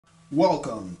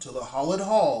Welcome to the hallowed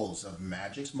halls of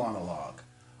Magic's monologue.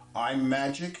 I'm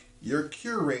Magic, your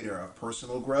curator of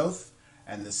personal growth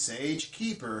and the sage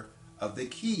keeper of the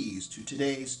keys to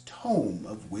today's tome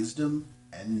of wisdom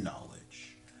and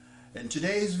knowledge. In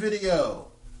today's video,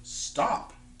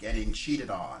 stop getting cheated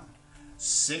on.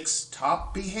 6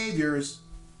 top behaviors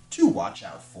to watch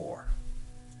out for.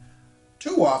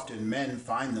 Too often men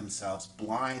find themselves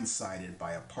blindsided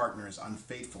by a partner's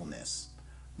unfaithfulness,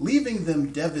 leaving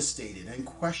them devastated and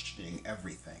questioning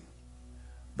everything.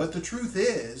 But the truth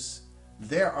is,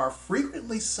 there are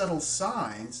frequently subtle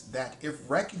signs that, if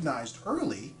recognized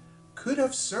early, could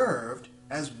have served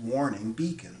as warning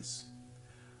beacons.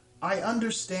 I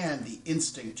understand the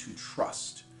instinct to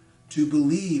trust, to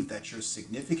believe that your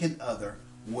significant other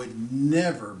would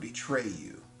never betray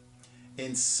you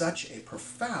in such a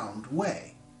profound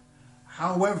way.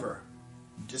 However,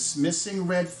 dismissing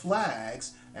red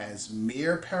flags as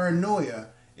mere paranoia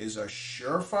is a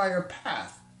surefire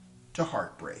path to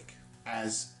heartbreak.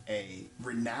 As a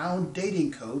renowned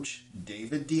dating coach,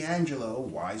 David D'Angelo,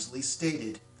 wisely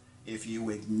stated, if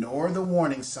you ignore the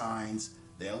warning signs,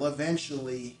 they'll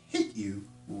eventually hit you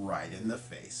right in the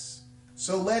face.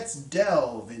 So let's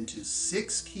delve into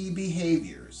 6 key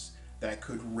behaviors that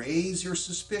could raise your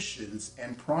suspicions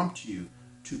and prompt you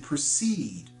to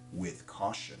proceed with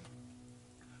caution.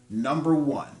 Number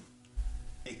 1.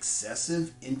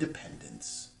 Excessive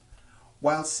independence.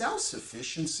 While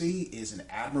self-sufficiency is an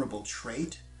admirable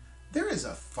trait, there is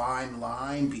a fine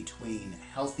line between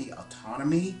healthy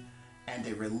autonomy and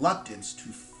a reluctance to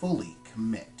fully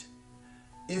commit.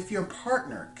 If your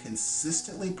partner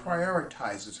consistently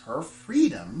prioritizes her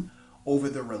freedom over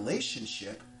the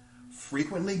relationship,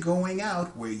 frequently going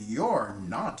out where you're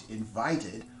not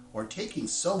invited or taking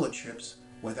solo trips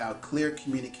without clear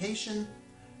communication,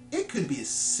 it could be a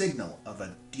signal of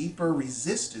a deeper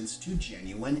resistance to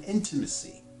genuine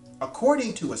intimacy.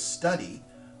 According to a study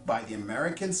by the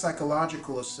American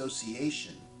Psychological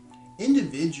Association,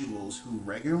 individuals who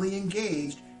regularly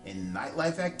engaged in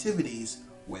nightlife activities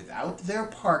without their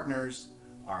partners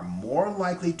are more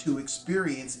likely to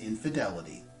experience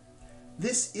infidelity.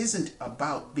 This isn't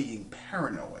about being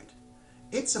paranoid.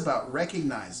 It's about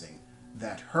recognizing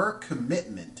that her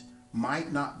commitment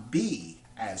might not be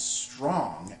as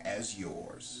strong as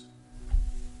yours.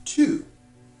 2.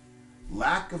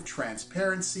 Lack of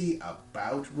transparency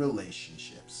about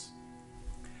relationships.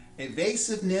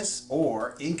 Evasiveness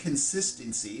or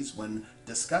inconsistencies when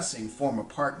discussing former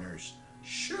partners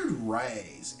should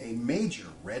raise a major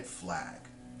red flag.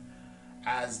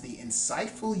 As the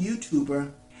insightful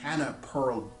YouTuber Hannah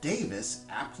Pearl Davis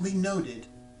aptly noted,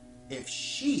 if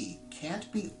she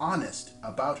can't be honest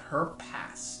about her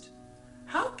past,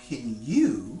 how can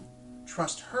you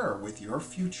trust her with your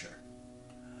future?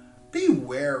 Be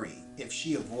wary if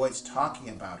she avoids talking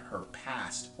about her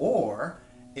past or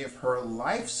if her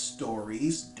life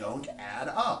stories don't add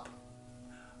up.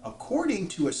 According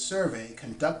to a survey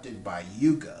conducted by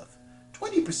YouGov,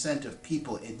 20% of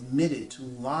people admitted to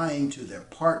lying to their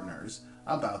partners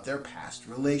about their past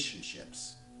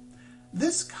relationships.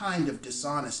 This kind of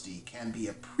dishonesty can be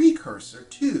a precursor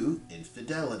to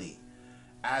infidelity,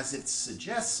 as it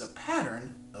suggests a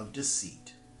pattern of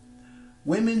deceit.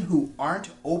 Women who aren't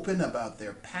open about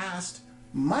their past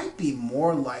might be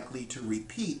more likely to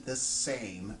repeat the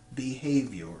same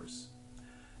behaviors.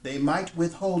 They might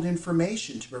withhold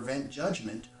information to prevent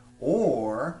judgment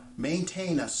or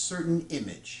maintain a certain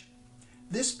image.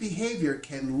 This behavior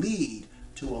can lead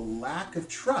to a lack of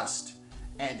trust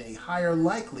and a higher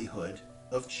likelihood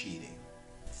of cheating.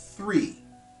 3.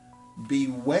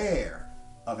 Beware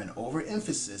of an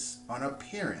overemphasis on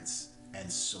appearance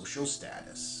and social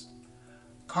status.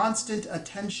 Constant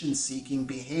attention-seeking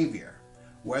behavior,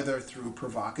 whether through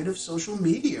provocative social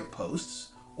media posts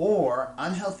or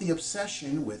unhealthy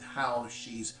obsession with how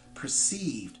she's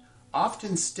perceived,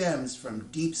 often stems from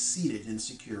deep-seated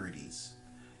insecurities.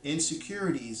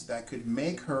 Insecurities that could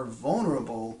make her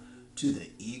vulnerable to the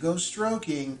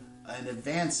ego-stroking and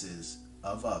advances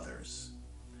of others.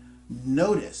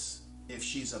 Notice if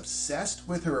she's obsessed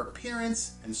with her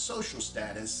appearance and social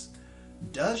status.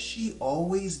 Does she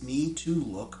always need to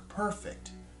look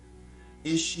perfect?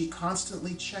 Is she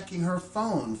constantly checking her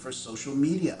phone for social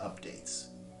media updates?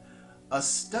 A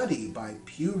study by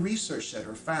Pew Research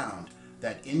Center found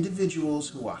that individuals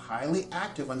who are highly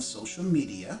active on social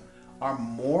media are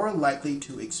more likely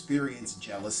to experience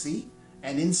jealousy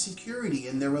and insecurity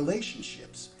in their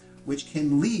relationships, which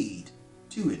can lead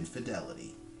to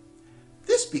infidelity.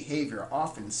 This behavior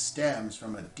often stems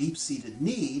from a deep-seated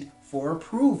need for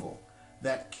approval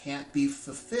that can't be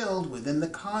fulfilled within the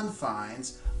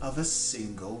confines of a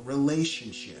single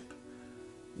relationship.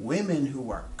 Women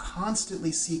who are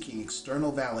constantly seeking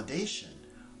external validation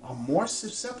are more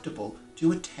susceptible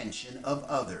to attention of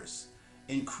others,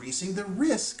 increasing the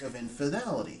risk of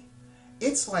infidelity.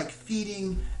 It's like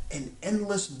feeding an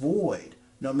endless void.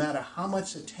 No matter how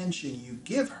much attention you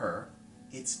give her,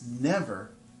 it's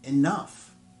never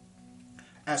enough.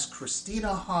 As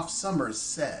Christina Hoff Sommers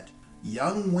said,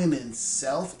 young women's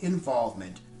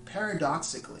self-involvement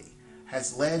paradoxically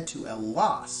has led to a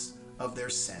loss of their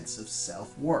sense of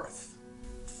self-worth.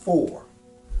 4.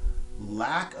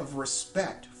 Lack of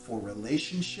respect for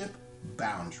relationship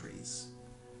boundaries.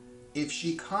 If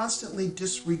she constantly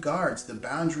disregards the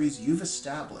boundaries you've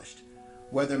established,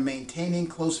 whether maintaining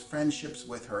close friendships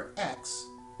with her ex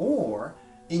or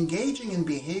engaging in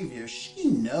behavior she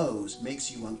knows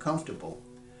makes you uncomfortable,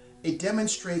 it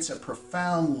demonstrates a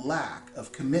profound lack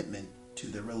of commitment to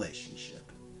the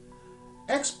relationship.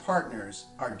 Ex-partners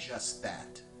are just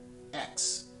that,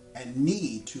 ex, and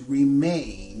need to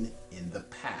remain in the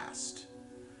past.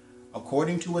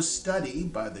 According to a study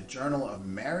by the Journal of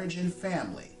Marriage and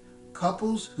Family,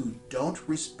 couples who don't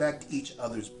respect each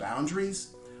other's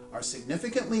boundaries are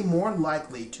significantly more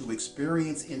likely to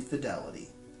experience infidelity.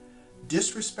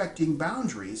 Disrespecting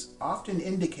boundaries often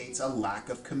indicates a lack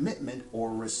of commitment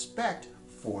or respect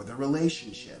for the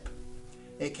relationship.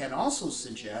 It can also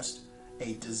suggest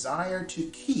a desire to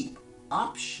keep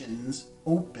options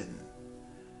open.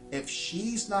 If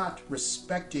she's not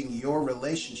respecting your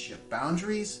relationship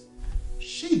boundaries,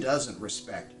 she doesn't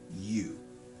respect you.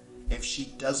 If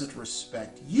she doesn't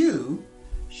respect you,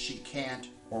 she can't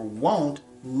or won't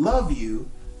love you,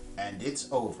 and it's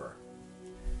over.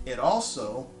 It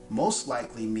also most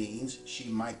likely means she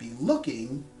might be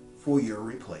looking for your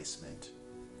replacement.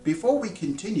 Before we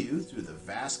continue through the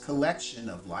vast collection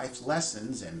of life's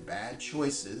lessons and bad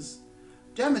choices,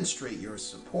 demonstrate your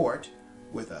support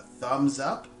with a thumbs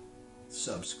up,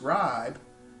 subscribe,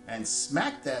 and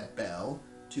smack that bell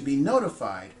to be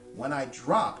notified when I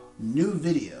drop new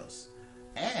videos,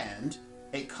 and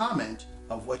a comment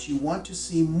of what you want to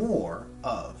see more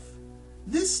of.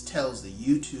 This tells the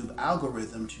YouTube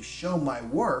algorithm to show my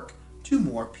work to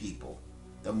more people.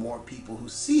 The more people who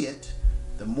see it,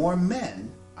 the more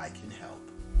men I can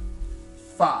help.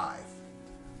 5.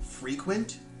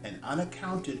 Frequent and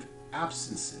unaccounted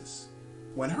absences.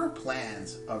 When her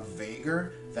plans are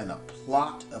vaguer than the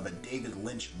plot of a David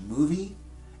Lynch movie,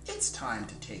 it's time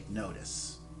to take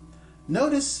notice.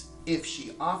 Notice if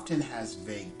she often has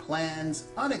vague plans,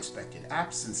 unexpected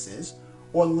absences,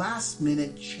 or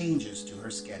last-minute changes to her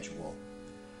schedule.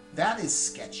 That is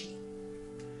sketchy.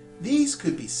 These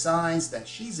could be signs that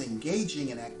she's engaging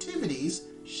in activities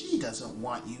she doesn't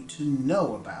want you to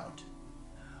know about.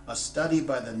 A study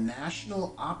by the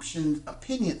National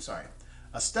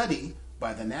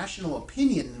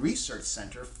Opinion Research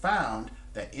Center found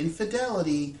that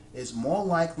infidelity is more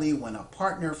likely when a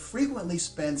partner frequently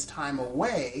spends time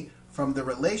away from the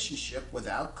relationship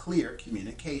without clear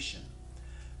communication.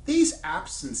 These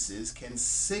absences can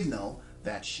signal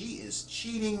that she is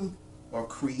cheating or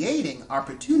creating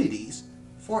opportunities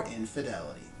for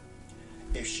infidelity.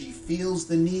 If she feels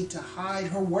the need to hide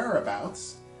her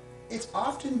whereabouts, it's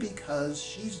often because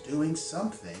she's doing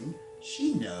something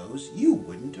she knows you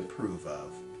wouldn't approve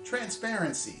of.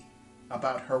 Transparency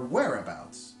about her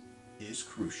whereabouts is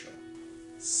crucial.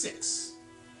 6.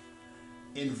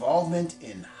 Involvement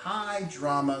in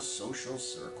high-drama social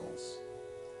circles.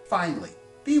 Finally,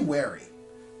 be wary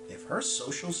if her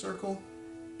social circle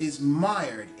is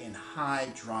mired in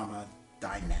high-drama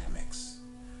dynamics.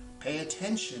 Pay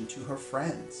attention to her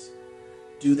friends.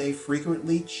 Do they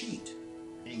frequently cheat,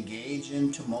 engage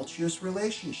in tumultuous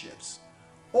relationships,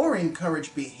 or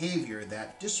encourage behavior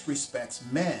that disrespects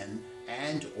men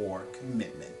and/or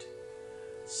commitment?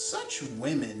 Such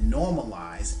women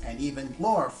normalize and even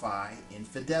glorify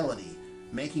infidelity,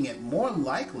 making it more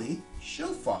likely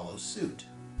she'll follow suit.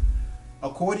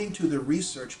 According to the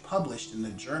research published in the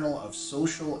Journal of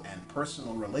Social and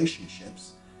Personal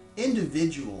Relationships,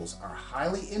 individuals are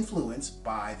highly influenced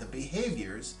by the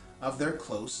behaviors of their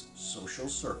close social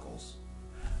circles.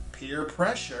 Peer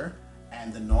pressure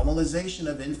and the normalization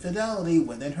of infidelity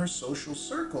within her social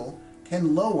circle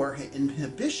can lower her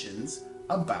inhibitions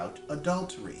about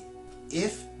adultery.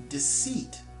 If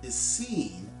deceit is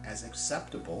seen as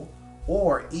acceptable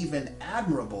or even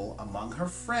admirable among her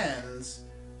friends,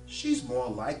 she's more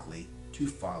likely to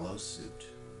follow suit.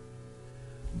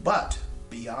 But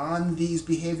beyond these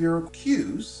behavioral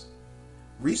cues,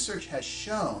 research has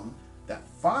shown that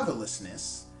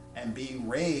fatherlessness and being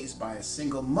raised by a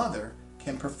single mother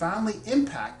can profoundly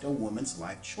impact a woman's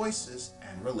life choices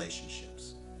and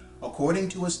relationships. According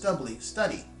to a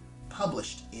study,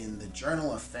 published in the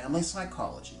Journal of Family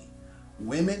Psychology,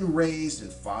 women raised in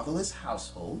fatherless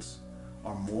households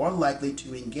are more likely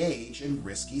to engage in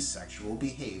risky sexual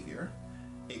behavior,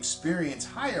 experience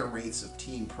higher rates of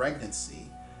teen pregnancy,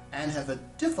 and have a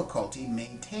difficulty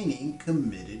maintaining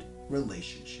committed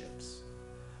relationships.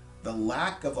 The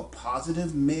lack of a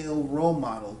positive male role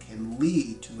model can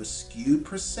lead to a skewed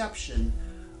perception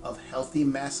of healthy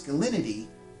masculinity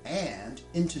and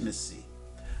intimacy.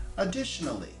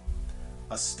 Additionally,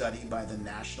 a study by the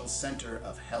National Center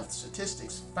of Health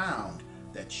Statistics found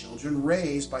that children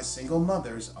raised by single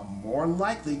mothers are more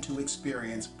likely to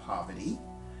experience poverty,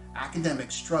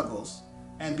 academic struggles,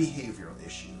 and behavioral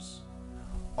issues.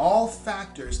 All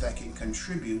factors that can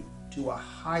contribute to a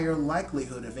higher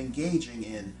likelihood of engaging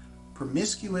in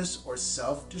promiscuous or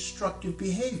self-destructive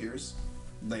behaviors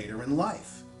later in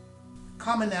life.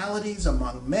 Commonalities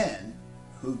among men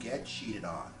who get cheated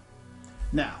on.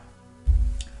 Now,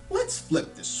 let's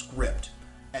flip the script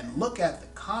and look at the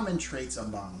common traits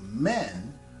among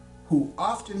men who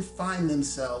often find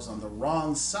themselves on the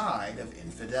wrong side of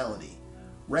infidelity.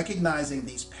 Recognizing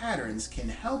these patterns can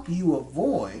help you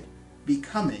avoid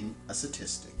becoming a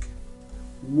statistic.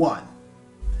 1.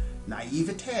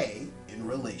 Naivete in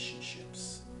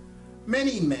relationships.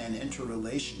 Many men enter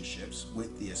relationships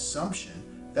with the assumption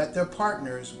that their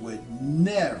partners would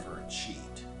never cheat.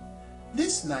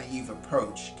 This naive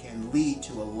approach can lead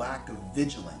to a lack of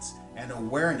vigilance and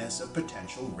awareness of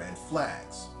potential red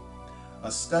flags.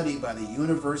 A study by the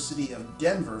University of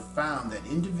Denver found that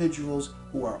individuals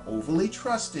who are overly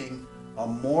trusting are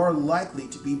more likely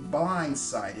to be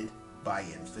blindsided by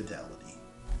infidelity.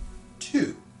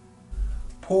 2.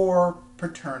 Poor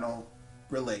paternal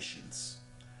relations.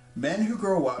 Men who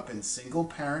grow up in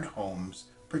single-parent homes,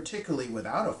 particularly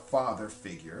without a father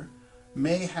figure,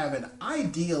 may have an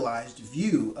idealized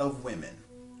view of women.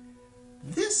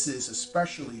 This is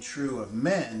especially true of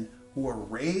men who are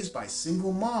raised by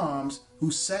single moms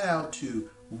who set out to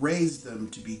raise them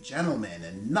to be gentlemen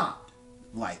and not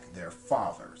like their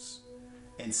fathers.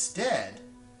 Instead,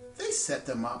 they set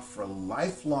them up for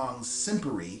lifelong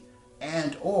simpery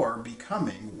and or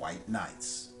becoming white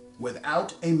knights.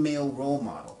 Without a male role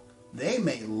model, they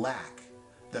may lack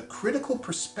the critical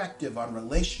perspective on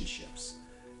relationships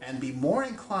and be more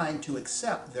inclined to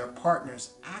accept their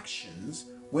partner's actions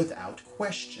without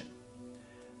question.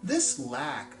 This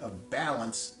lack of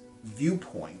balanced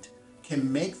viewpoint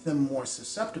can make them more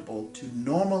susceptible to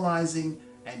normalizing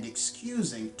and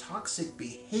excusing toxic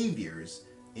behaviors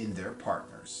in their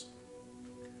partners.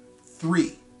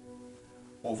 3.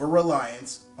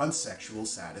 Over-reliance on sexual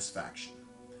satisfaction.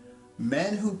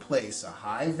 Men who place a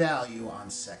high value on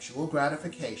sexual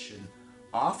gratification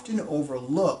often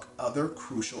overlook other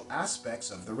crucial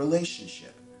aspects of the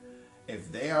relationship.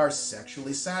 If they are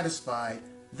sexually satisfied,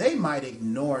 they might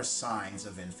ignore signs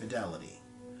of infidelity.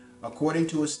 According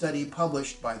to a study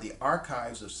published by the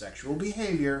Archives of Sexual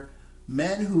Behavior,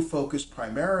 men who focus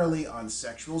primarily on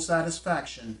sexual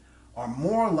satisfaction are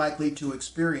more likely to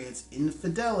experience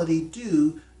infidelity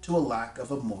due to a lack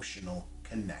of emotional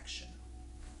connection.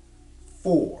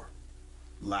 4.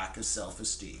 Lack of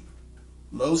self-esteem.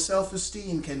 Low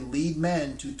self-esteem can lead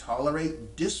men to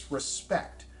tolerate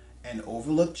disrespect and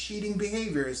overlook cheating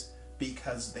behaviors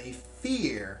because they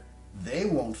fear they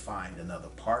won't find another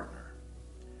partner.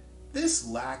 This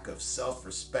lack of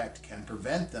self-respect can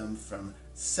prevent them from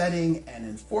setting and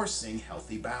enforcing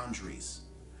healthy boundaries.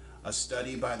 A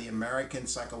study by the American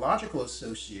Psychological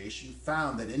Association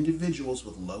found that individuals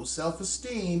with low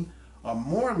self-esteem are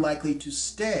more likely to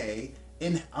stay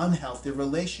in unhealthy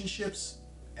relationships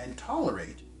and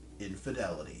tolerate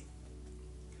infidelity.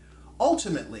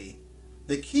 Ultimately,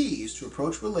 the key is to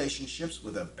approach relationships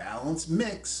with a balanced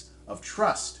mix of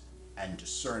trust and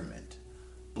discernment.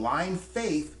 Blind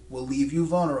faith will leave you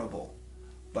vulnerable,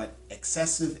 but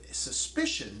excessive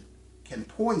suspicion can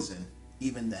poison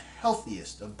even the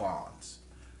healthiest of bonds.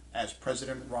 As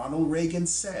President Ronald Reagan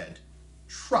said,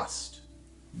 trust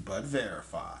but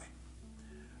verify.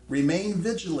 Remain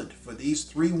vigilant for these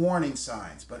 3 warning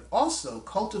signs, but also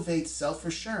cultivate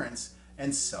self-assurance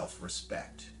and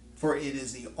self-respect. For it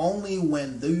is the only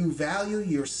when you value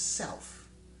yourself,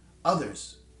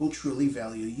 others will truly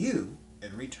value you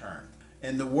in return.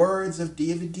 In the words of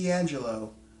David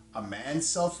D'Angelo, a man's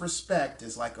self-respect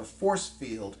is like a force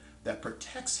field that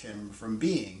protects him from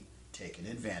being taken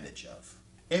advantage of.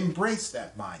 Embrace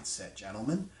that mindset,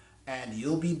 gentlemen, and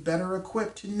you'll be better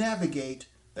equipped to navigate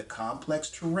the complex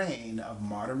terrain of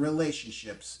modern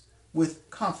relationships with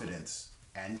confidence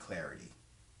and clarity.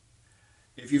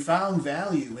 If you found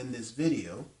value in this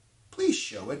video, please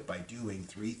show it by doing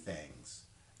 3 things.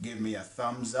 Give me a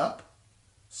thumbs up,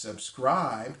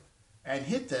 subscribe, and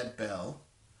hit that bell,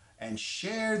 and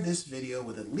share this video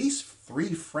with at least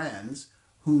 3 friends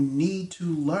who need to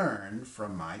learn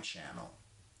from my channel.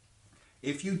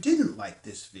 If you didn't like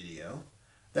this video,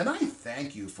 then I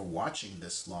thank you for watching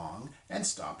this long and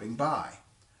stopping by.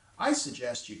 I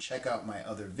suggest you check out my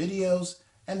other videos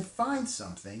and find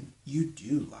something you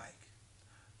do like.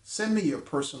 Send me your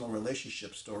personal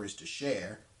relationship stories to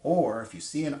share, or if you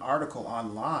see an article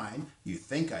online you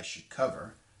think I should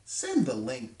cover, send the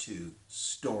link to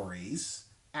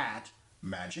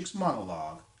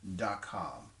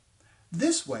stories@magicsmonologue.com.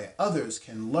 This way others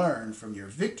can learn from your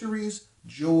victories,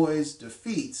 joys,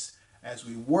 defeats, as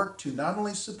we work to not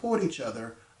only support each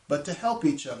other, but to help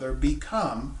each other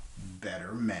become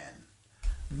better men.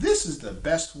 This is the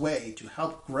best way to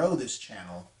help grow this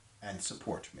channel and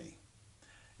support me.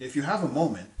 If you have a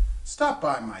moment, stop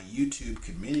by my YouTube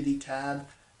community tab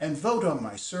and vote on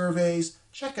my surveys,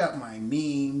 check out my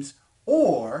memes,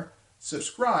 or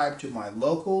subscribe to my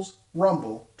Locals,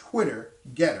 Rumble, Twitter,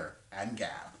 Getter, and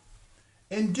Gab.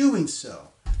 In doing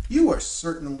so, you are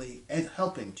certainly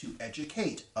helping to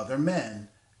educate other men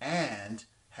and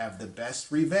have the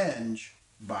best revenge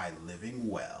by living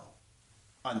well.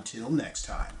 Until next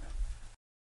time.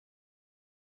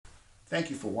 Thank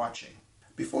you for watching.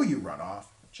 Before you run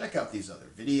off, check out these other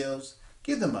videos,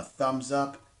 give them a thumbs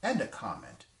up and a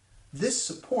comment. This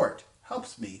support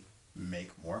helps me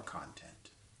make more content.